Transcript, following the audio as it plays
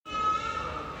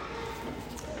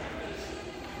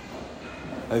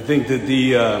I think that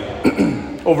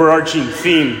the overarching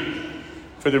theme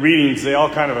for the readings, they all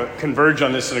kind of converge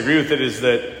on this and agree with it, is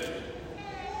that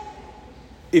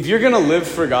if you're going to live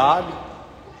for God,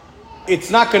 it's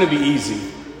not going to be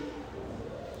easy.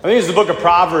 I think it's the book of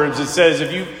Proverbs. It says,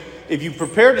 if you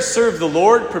prepare to serve the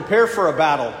Lord, prepare for a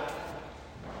battle.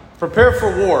 Prepare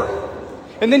for war.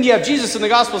 And then you have Jesus in the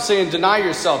gospel saying, deny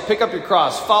yourself, pick up your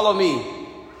cross, follow me.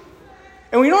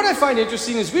 And you know what I find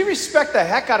interesting is we respect the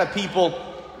heck out of people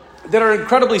that are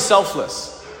incredibly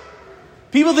selfless.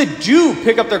 People that do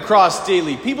pick up their cross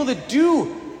daily. People that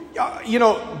do,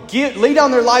 lay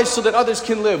down their lives so that others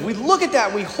can live. We look at that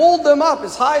and we hold them up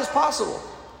as high as possible.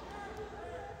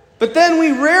 But then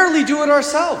we rarely do it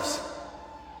ourselves.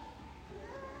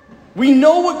 We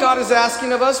know what God is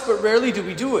asking of us, but rarely do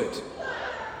we do it.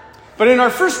 But in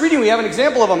our first reading, we have an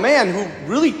example of a man who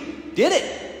really did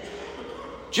it.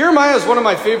 Jeremiah is one of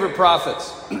my favorite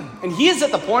prophets. And he is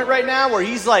at the point right now where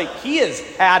he has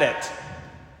had it.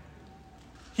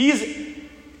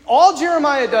 All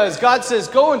Jeremiah does, God says,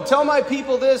 go and tell my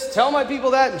people this, tell my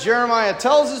people that. And Jeremiah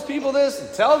tells his people this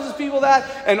and tells his people that.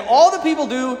 And all the people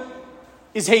do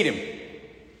is hate him.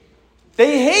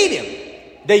 They hate him.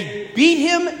 They beat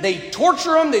him. They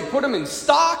torture him. They put him in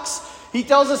stocks. He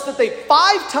tells us that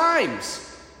 5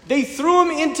 times they threw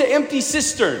him into empty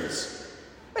cisterns.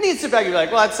 And he'd sit back and be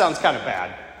like, well, that sounds kind of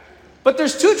bad. But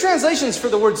there's 2 translations for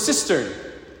the word cistern.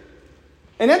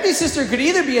 An empty cistern could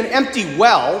either be an empty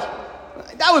well.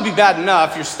 That would be bad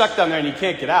enough. You're stuck down there and you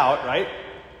can't get out, right?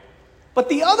 But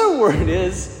the other word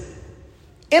is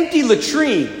empty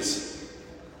latrines.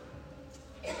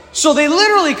 So they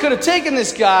literally could have taken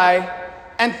this guy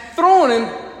and thrown him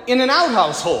in an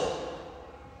outhouse hole.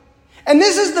 And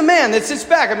this is the man that sits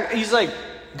back. He's like,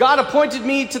 God appointed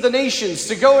me to the nations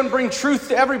to go and bring truth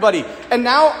to everybody. And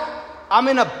now I'm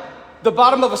in the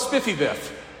bottom of a spiffy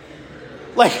biff.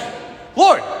 Like,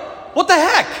 Lord, what the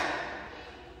heck?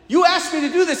 You asked me to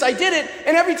do this. I did it.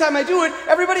 And every time I do it,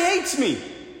 everybody hates me.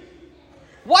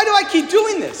 Why do I keep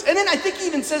doing this? And then I think he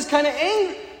even says with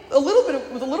a little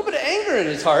bit of anger in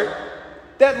his heart,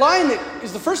 that line that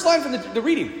is the first line from the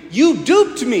reading. You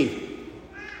duped me.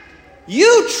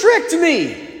 You tricked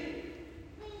me.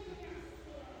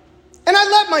 And I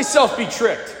let myself be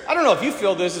tricked. I don't know if you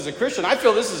feel this as a Christian. I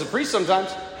feel this as a priest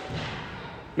sometimes.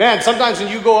 Man, sometimes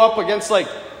when you go up against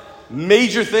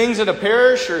major things in a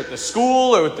parish or at the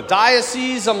school or with the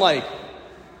diocese, I'm like,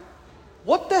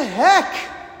 what the heck?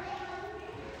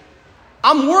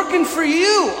 I'm working for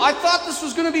you. I thought this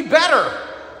was going to be better.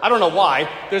 I don't know why.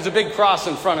 There's a big cross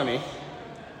in front of me.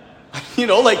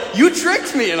 You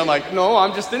tricked me. And I'm like, no,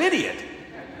 I'm just an idiot.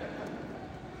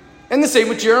 And the same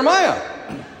with Jeremiah.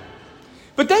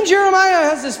 But then Jeremiah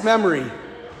has this memory.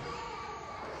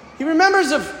 He remembers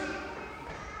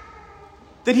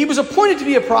that he was appointed to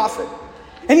be a prophet.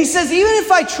 And he says, even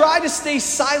if I try to stay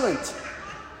silent,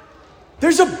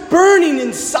 there's a burning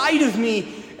inside of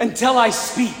me until I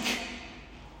speak.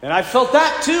 And I felt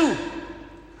that too.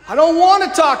 I don't want to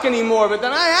talk anymore, but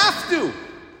then I have to.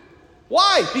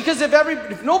 Why? Because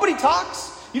if nobody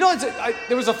talks,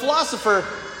 there was a philosopher,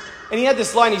 and he had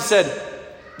this line. He said,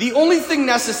 the only thing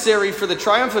necessary for the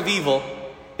triumph of evil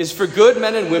is for good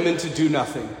men and women to do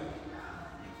nothing.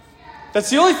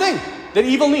 That's the only thing that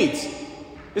evil needs,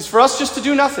 is for us just to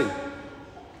do nothing.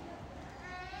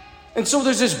 And so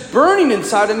there's this burning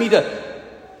inside of me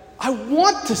I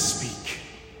want to speak.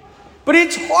 But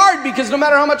it's hard because no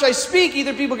matter how much I speak,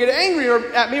 either people get angry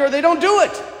at me or they don't do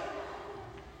it.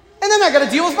 And then I got to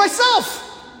deal with myself.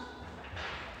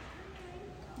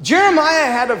 Jeremiah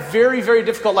had a very, very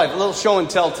difficult life. A little show and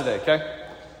tell today, okay?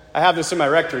 I have this in my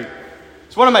rectory.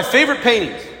 It's one of my favorite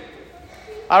paintings.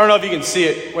 I don't know if you can see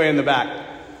it way in the back.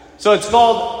 So it's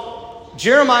called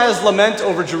Jeremiah's Lament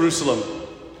over Jerusalem.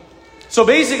 So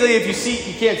basically, if you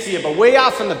can't see it, but way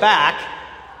off in the back,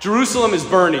 Jerusalem is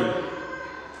burning.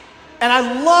 And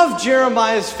I love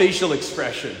Jeremiah's facial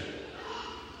expression.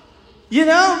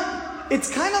 It's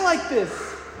kind of like this.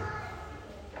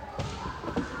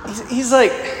 He's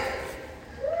like,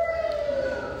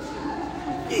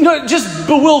 just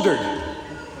bewildered.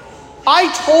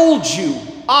 I told you,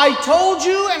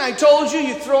 and I told you,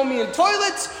 you throw me in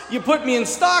toilets, you put me in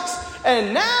stocks,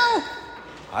 and now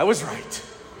I was right.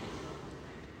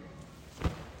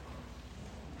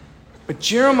 But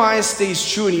Jeremiah stays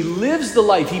true and he lives the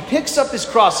life. He picks up his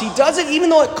cross. He does it even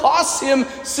though it costs him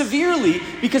severely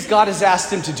because God has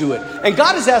asked him to do it. And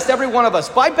God has asked every one of us,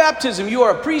 by baptism, you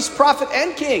are a priest, prophet,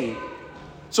 and king.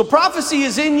 So prophecy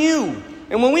is in you.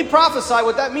 And when we prophesy,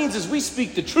 what that means is we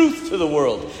speak the truth to the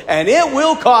world. And it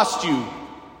will cost you.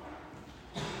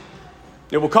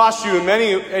 It will cost you in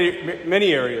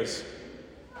many areas.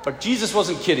 But Jesus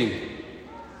wasn't kidding.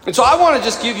 And so I want to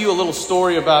just give you a little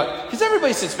story about, because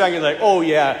everybody sits back and like, oh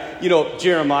yeah,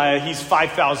 Jeremiah, he's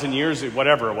 5,000 years,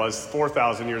 whatever it was,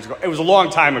 4,000 years ago. It was a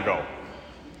long time ago.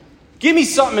 Give me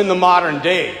something in the modern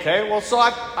day, okay? Well, so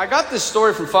I got this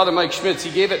story from Father Mike Schmitz.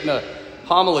 He gave it in a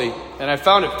homily, and I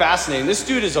found it fascinating. This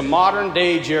dude is a modern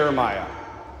day Jeremiah.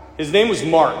 His name was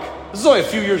Mark. This is only a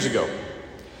few years ago.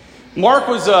 Mark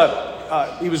was,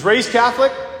 he was raised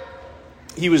Catholic.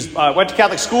 He went to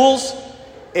Catholic schools.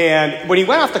 And when he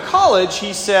went off to college,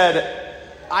 he said,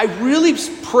 I really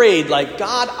prayed, like,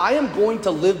 God, I am going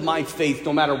to live my faith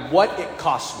no matter what it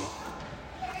costs me.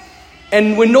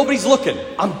 And when nobody's looking,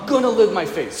 I'm going to live my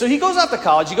faith. So he goes off to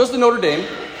college. He goes to Notre Dame.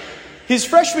 His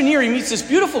freshman year, he meets this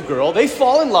beautiful girl. They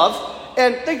fall in love.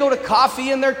 And they go to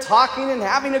coffee, and they're talking and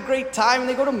having a great time. And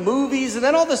they go to movies. And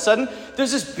then all of a sudden,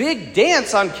 there's this big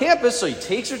dance on campus. So he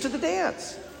takes her to the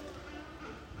dance.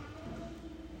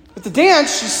 At the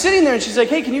dance, she's sitting there and she's like,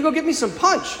 hey, can you go get me some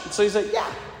punch? And so he's like,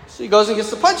 yeah. So he goes and gets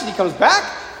the punch and he comes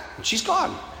back and she's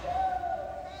gone.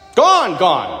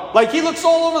 Gone. Like he looks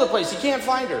all over the place. He can't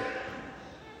find her.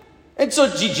 And so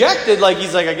dejected, like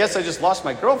he's like, I guess I just lost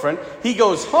my girlfriend. He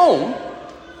goes home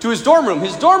to his dorm room.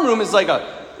 His dorm room is like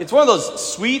it's one of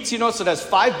those suites, so it has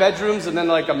 5 bedrooms and then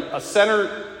like a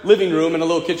center living room and a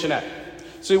little kitchenette.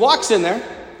 So he walks in there.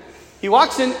 He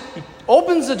walks in, he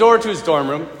opens the door to his dorm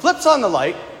room, flips on the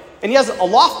light, and he has a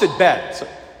lofted bed. So,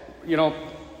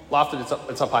 lofted,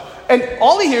 it's up high. And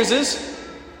all he hears is,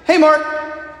 hey, Mark.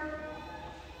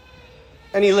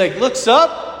 And he looks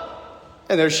up,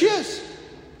 and there she is.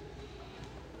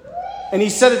 And he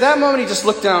said at that moment, he just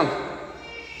looked down.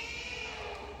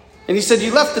 And he said,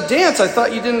 you left the dance. I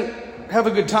thought you didn't have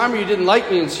a good time or you didn't like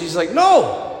me. And she's like,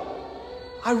 no,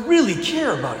 I really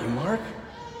care about you, Mark.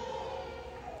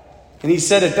 And he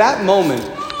said at that moment,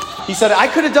 he said, I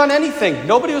could have done anything.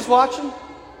 Nobody was watching.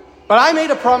 But I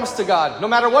made a promise to God. No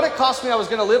matter what it cost me, I was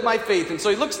going to live my faith. And so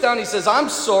he looks down and he says, I'm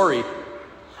sorry.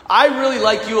 I really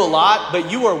like you a lot,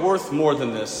 but you are worth more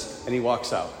than this. And he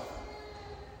walks out.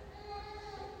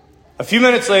 A few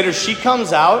minutes later, she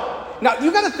comes out. Now,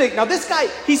 you got to think. Now, this guy,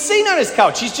 he's sitting on his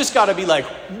couch. He's just got to be like,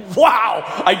 wow,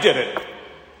 I did it.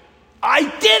 I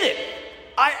did it.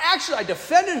 I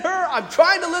defended her. I'm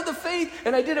trying to live the faith.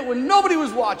 And I did it when nobody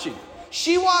was watching.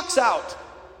 She walks out,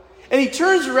 and he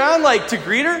turns around to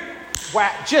greet her,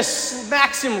 whack, just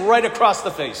smacks him right across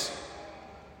the face.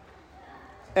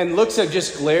 And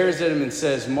just glares at him and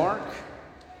says, Mark,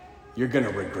 you're going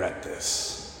to regret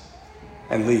this.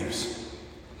 And leaves.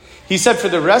 He said for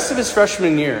the rest of his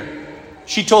freshman year,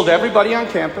 she told everybody on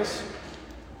campus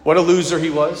what a loser he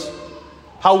was,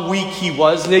 how weak he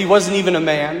was, and that he wasn't even a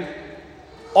man.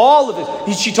 All of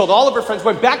it. She told all of her friends,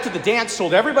 went back to the dance,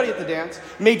 told everybody at the dance,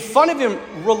 made fun of him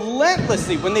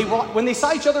relentlessly. When they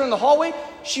saw each other in the hallway,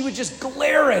 she would just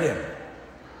glare at him.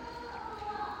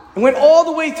 And went all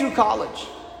the way through college.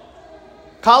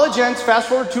 College ends, fast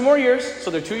forward 2 more years, so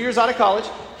they're 2 years out of college.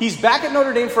 He's back at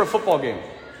Notre Dame for a football game.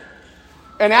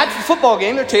 And at the football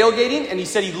game, they're tailgating, and he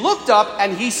said he looked up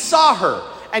and he saw her.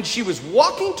 And she was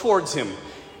walking towards him.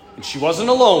 And she wasn't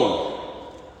alone.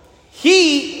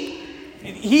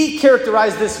 He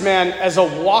characterized this man as a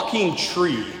walking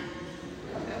tree.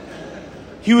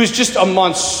 He was just a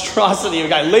monstrosity of a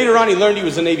guy. Later on, he learned he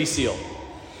was a Navy SEAL.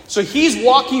 So he's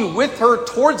walking with her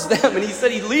towards them, and he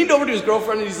said he leaned over to his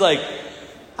girlfriend, and he's like,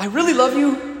 I really love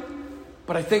you,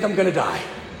 but I think I'm going to die.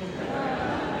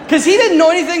 Because he didn't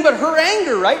know anything but her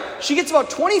anger, right? She gets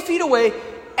about 20 feet away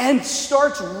and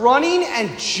starts running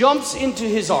and jumps into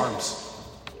his arms.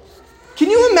 Can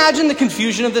you imagine the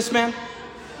confusion of this man?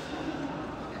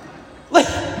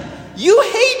 You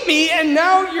hate me and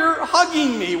now you're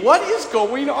hugging me. What is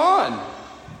going on?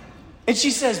 And she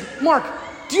says, Mark,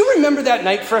 do you remember that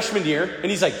night freshman year?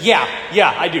 And he's like, yeah,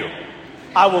 I do.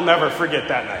 I will never forget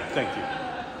that night. Thank you.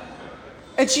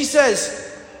 And she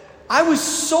says, I was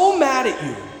so mad at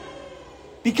you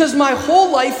because my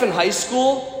whole life in high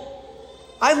school,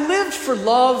 I lived for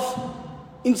love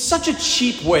in such a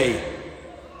cheap way.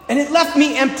 And it left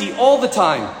me empty all the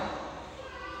time.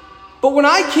 But when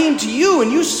I came to you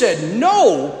and you said,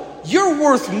 no, you're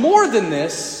worth more than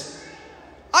this,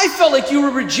 I felt like you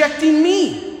were rejecting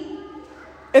me.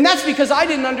 And that's because I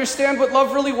didn't understand what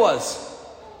love really was.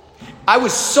 I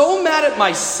was so mad at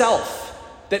myself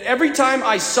that every time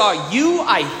I saw you,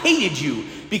 I hated you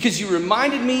because you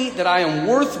reminded me that I am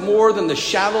worth more than the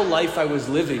shallow life I was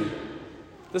living.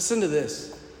 Listen to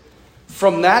this.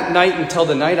 From that night until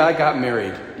the night I got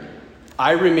married,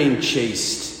 I remained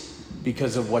chaste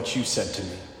because of what you said to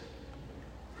me.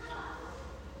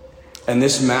 And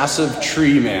this massive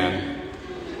tree man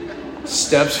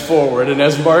steps forward, and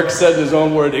as Mark said in his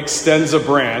own word, extends a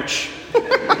branch.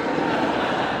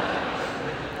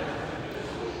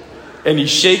 And he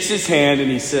shakes his hand and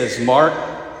he says, Mark,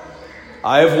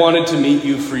 I have wanted to meet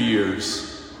you for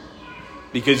years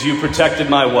because you protected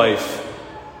my wife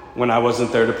when I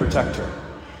wasn't there to protect her.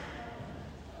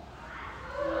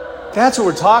 That's what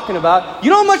we're talking about.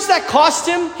 You know how much that cost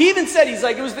him? He even said,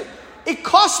 it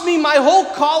cost me my whole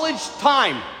college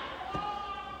time.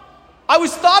 I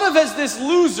was thought of as this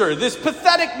loser, this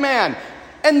pathetic man.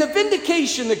 And the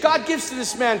vindication that God gives to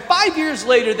this man 5 years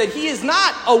later that he is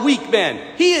not a weak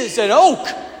man. He is an oak.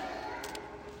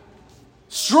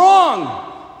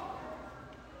 Strong.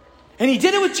 And he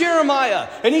did it with Jeremiah.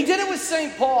 And he did it with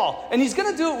St. Paul. And he's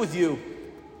going to do it with you.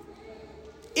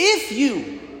 If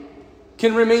you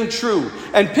can remain true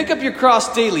and pick up your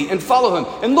cross daily and follow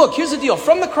him. And look, here's the deal.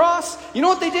 From the cross, you know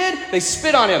what they did? They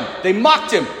spit on him. They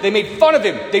mocked him. They made fun of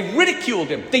him. They ridiculed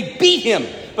him. They beat him.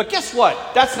 But guess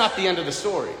what? That's not the end of the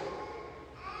story.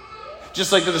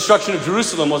 Just like the destruction of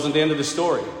Jerusalem wasn't the end of the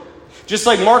story. Just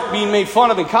like Mark being made fun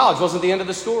of in college wasn't the end of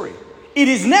the story. It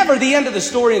is never the end of the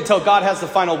story until God has the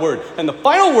final word. And the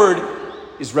final word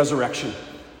is resurrection.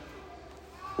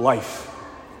 Life.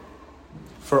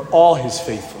 For all his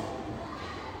faithful.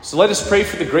 So let us pray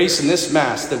for the grace in this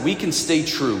Mass that we can stay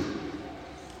true.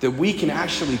 That we can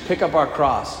actually pick up our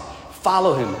cross.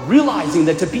 Follow him. Realizing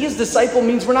that to be his disciple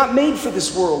means we're not made for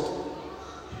this world.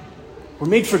 We're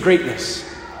made for greatness.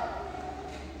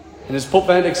 And as Pope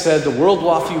Benedict said, the world will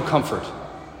offer you comfort.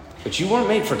 But you weren't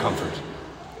made for comfort.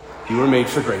 You were made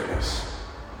for greatness.